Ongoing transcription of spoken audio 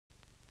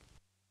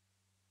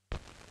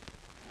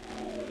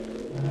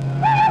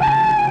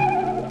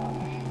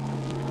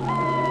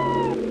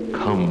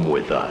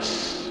with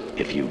us,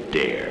 if you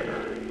dare,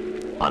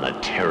 on a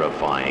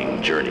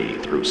terrifying journey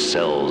through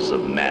cells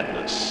of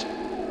madness,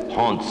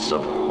 haunts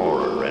of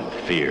horror and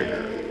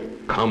fear.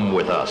 Come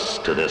with us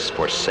to this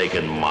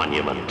forsaken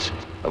monument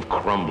of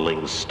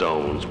crumbling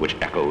stones which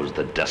echoes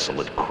the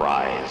desolate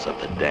cries of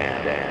the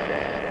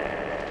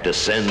damned.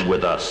 Descend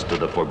with us to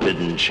the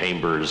forbidden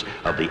chambers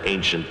of the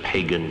ancient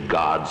pagan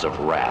gods of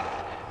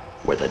wrath,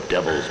 where the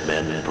devil's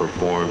men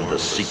perform the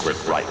secret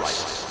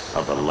rites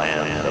of the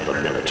land of the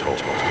Minotaur.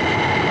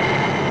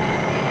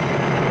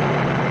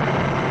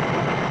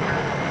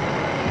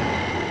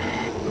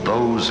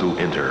 Those who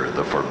enter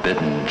the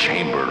forbidden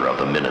chamber of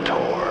the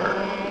Minotaur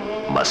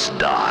must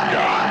die.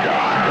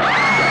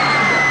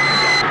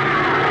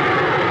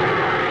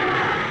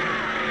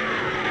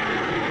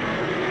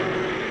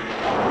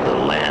 The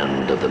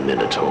land of the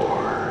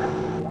Minotaur.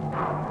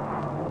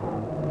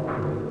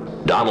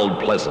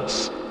 Donald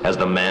Pleasence as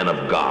the man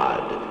of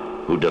God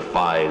who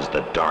defies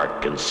the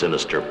dark and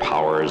sinister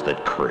powers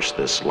that curse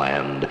this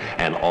land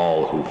and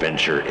all who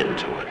venture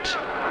into it.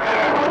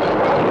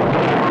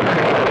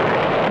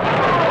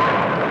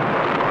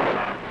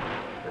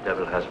 The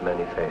devil has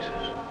many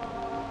faces,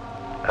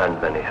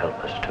 and many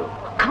helpers too.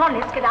 Come on,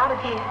 let's get out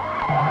of here.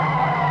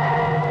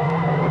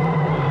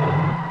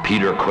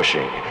 Peter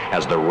Cushing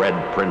as the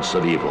Red Prince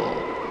of Evil,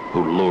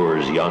 who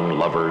lures young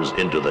lovers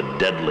into the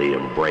deadly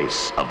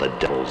embrace of the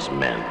devil's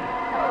men.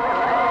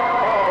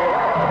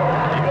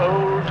 The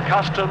old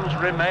customs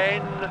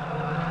remain,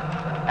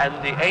 and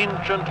the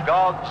ancient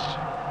gods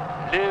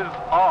live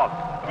on.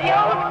 The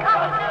old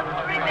customs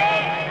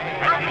remain,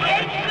 and the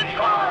ancient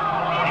gods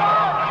live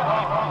on.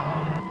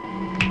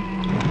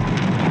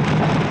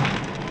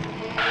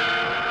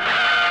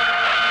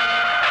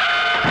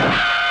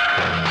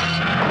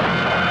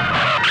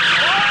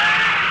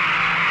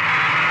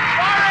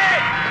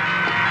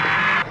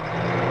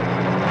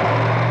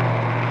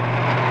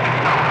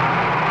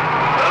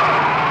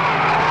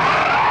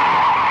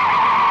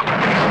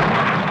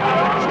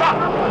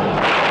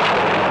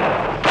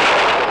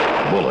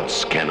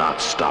 Bullets cannot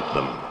stop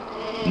them.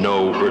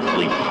 No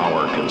earthly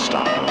power can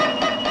stop them.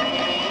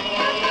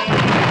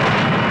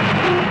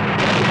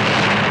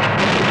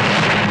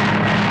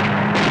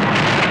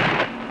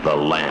 The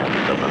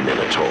Land of the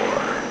Minotaur,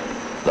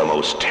 the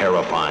most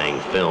terrifying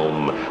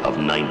film of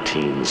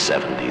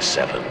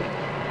 1977,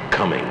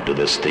 coming to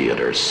this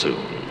theater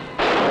soon.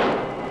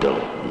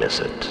 Don't miss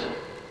it.